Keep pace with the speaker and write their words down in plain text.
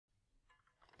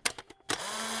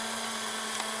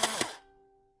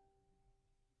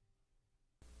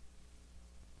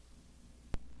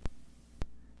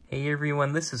Hey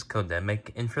everyone, this is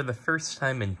Codemic, and for the first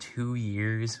time in 2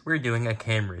 years, we're doing a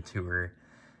camera tour.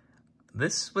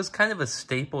 This was kind of a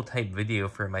staple type video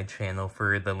for my channel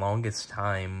for the longest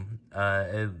time.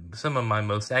 Some of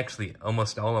my actually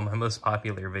almost all of my most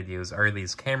popular videos are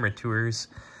these camera tours.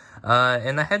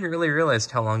 And I hadn't really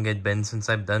realized how long it'd been since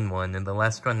I've done one, and the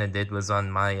last one I did was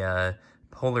on my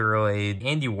Polaroid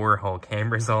Andy Warhol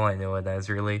camera is all I know it as,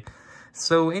 really.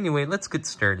 So anyway, let's get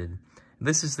started.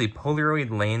 This is the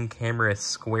Polaroid Land Camera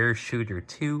Square Shooter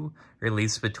 2,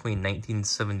 released between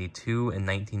 1972 and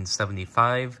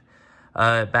 1975.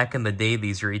 Back in the day,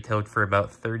 these retailed for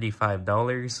about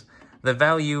 $35. The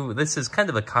value, this is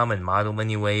kind of a common model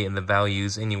anyway, and the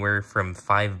value's anywhere from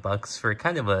 $5 for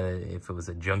kind of if it was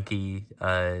a junky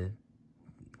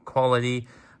quality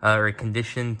or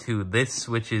condition, to this,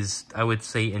 which is, I would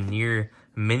say, in near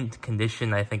mint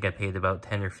condition. I think I paid about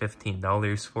 $10 or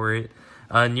 $15 for it.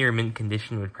 Near mint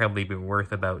condition would probably be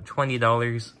worth about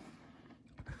 $20.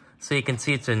 So you can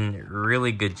see it's in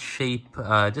really good shape,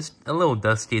 just a little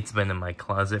dusty. It's been in my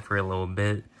closet for a little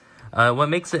bit. What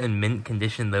makes it in mint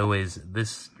condition though is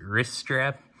this wrist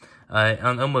strap.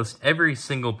 On almost every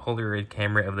single Polaroid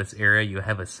camera of this era, you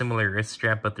have a similar wrist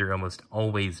strap, but they're almost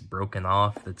always broken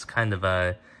off. It's kind of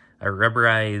a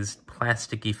rubberized,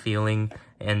 plasticky feeling,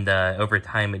 and over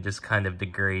time it just kind of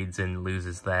degrades and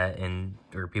loses that,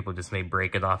 or people just may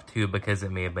break it off too because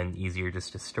it may have been easier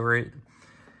just to store it.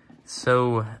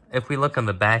 So if we look on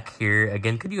the back here,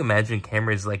 again, could you imagine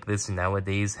cameras like this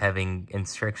nowadays having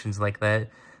instructions like that?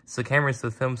 So cameras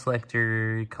with film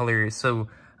selector, color, so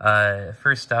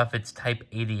first off, it's type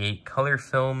 88 color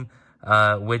film,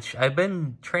 which I've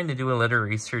been trying to do a little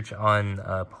research on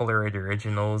Polaroid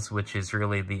Originals, which is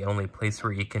really the only place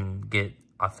where you can get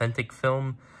authentic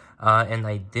film, and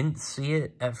I didn't see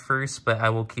it at first, but I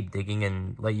will keep digging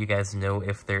and let you guys know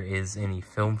if there is any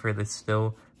film for this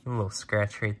still. A little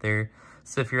scratch right there.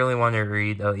 So if you really want to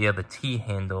read, oh yeah, the T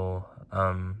handle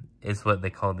is what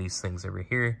they call these things over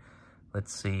here.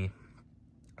 Let's see.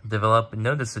 Develop.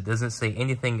 Notice it doesn't say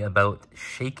anything about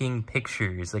shaking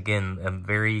pictures. Again, a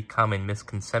very common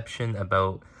misconception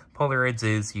about Polaroids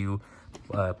is you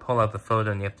pull out the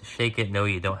photo and you have to shake it. No,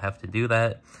 you don't have to do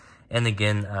that. And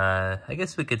again, I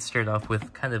guess we could start off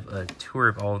with kind of a tour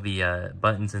of all the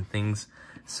buttons and things.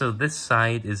 So this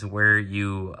side is where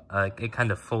you, it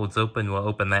kind of folds open. We'll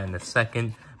open that in a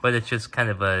second, but it's just kind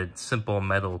of a simple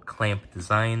metal clamp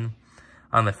design.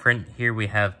 On the front here, we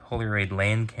have Polaroid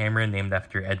Land camera, named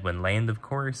after Edwin Land, of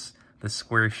course. The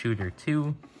Square Shooter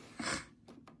 2.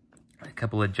 A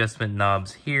couple adjustment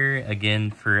knobs here,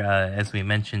 again, for, as we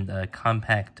mentioned, a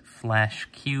compact flash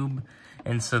cube.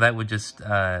 And so that would just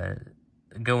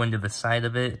go into the side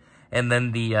of it. And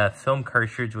then the film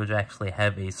cartridge would actually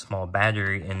have a small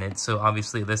battery in it. So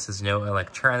obviously this is no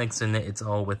electronics in it. It's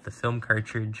all with the film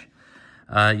cartridge.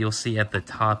 You'll see at the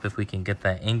top, if we can get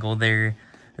that angle there,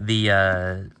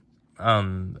 the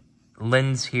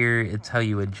lens here, it's how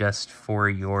you adjust for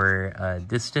your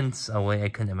distance away. I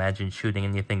couldn't imagine shooting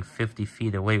anything 50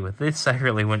 feet away with this. I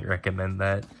really wouldn't recommend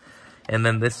that. And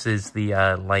then this is the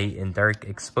light and dark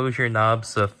exposure knob.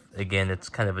 So if, again, it's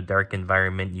kind of a dark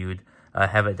environment, you'd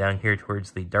have it down here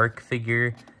towards the dark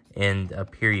figure, and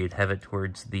up here you'd have it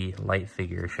towards the light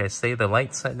figure. Should I say the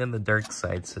light side and the dark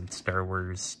side, since Star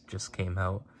Wars just came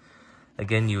out?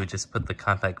 Again, you would just put the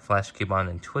compact flash cube on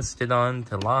and twist it on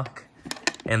to lock.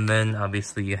 And then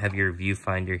obviously you have your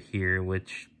viewfinder here,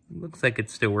 which looks like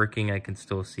it's still working. I can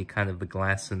still see kind of the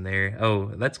glass in there. Oh,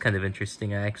 that's kind of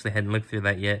interesting. I actually hadn't looked through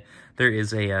that yet. There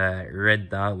is a red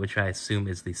dot, which I assume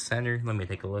is the center. Let me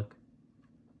take a look.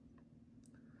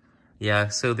 Yeah,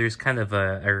 so there's kind of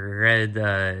a red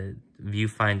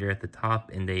viewfinder at the top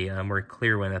and a more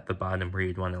clear one at the bottom where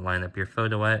you'd want to line up your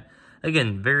photo at.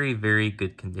 Again, very, very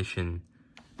good condition.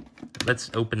 Let's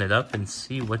open it up and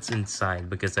see what's inside,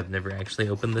 because I've never actually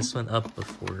opened this one up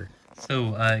before.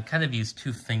 So kind of use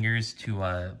two fingers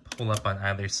to pull up on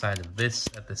either side of this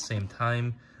at the same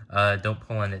time. Don't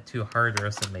pull on it too hard or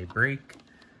else it may break.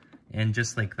 And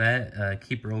just like that,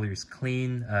 keep rollers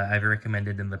clean. I've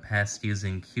recommended in the past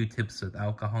using Q-tips with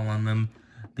alcohol on them.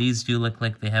 These do look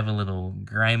like they have a little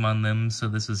grime on them, so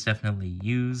this was definitely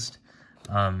used.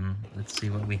 Let's see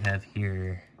what we have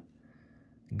here.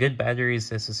 Good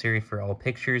batteries necessary for all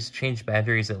pictures. Change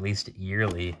batteries at least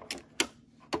yearly.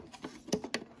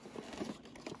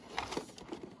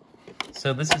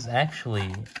 So this is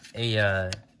actually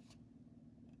a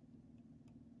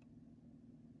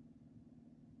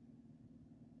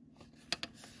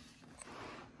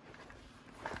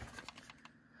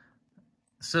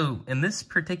So, in this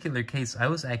particular case, I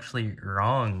was actually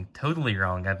wrong, totally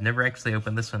wrong. I've never actually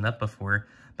opened this one up before.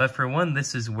 But for one,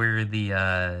 this is where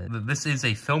this is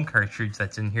a film cartridge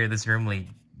that's in here. This normally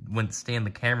wouldn't stay in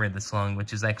the camera this long,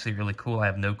 which is actually really cool. I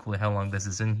have no clue how long this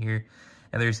is in here.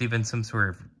 And there's even some sort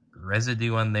of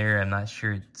residue on there. I'm not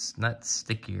sure, it's not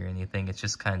sticky or anything. It's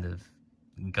just kind of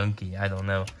gunky, I don't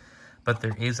know. But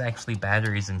there is actually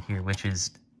batteries in here, which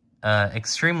is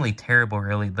extremely terrible,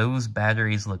 really. Those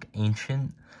batteries look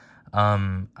ancient.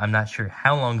 I'm not sure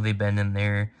how long they've been in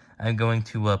there. I'm going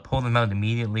to pull them out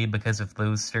immediately, because if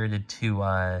those started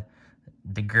to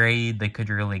degrade, they could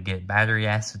really get battery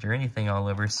acid or anything all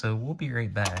over, so we'll be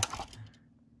right back.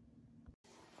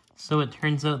 So it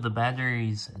turns out the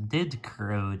batteries did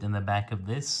corrode in the back of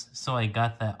this, so I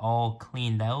got that all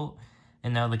cleaned out,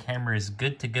 and now the camera is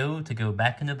good to go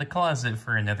back into the closet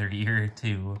for another year or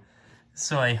two.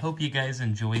 So I hope you guys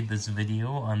enjoyed this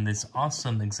video on this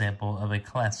awesome example of a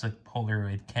classic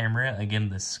Polaroid camera, again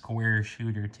the Square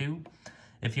Shooter 2.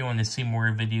 If you want to see more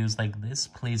videos like this,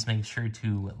 please make sure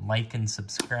to like and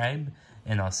subscribe,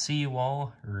 and I'll see you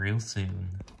all real soon.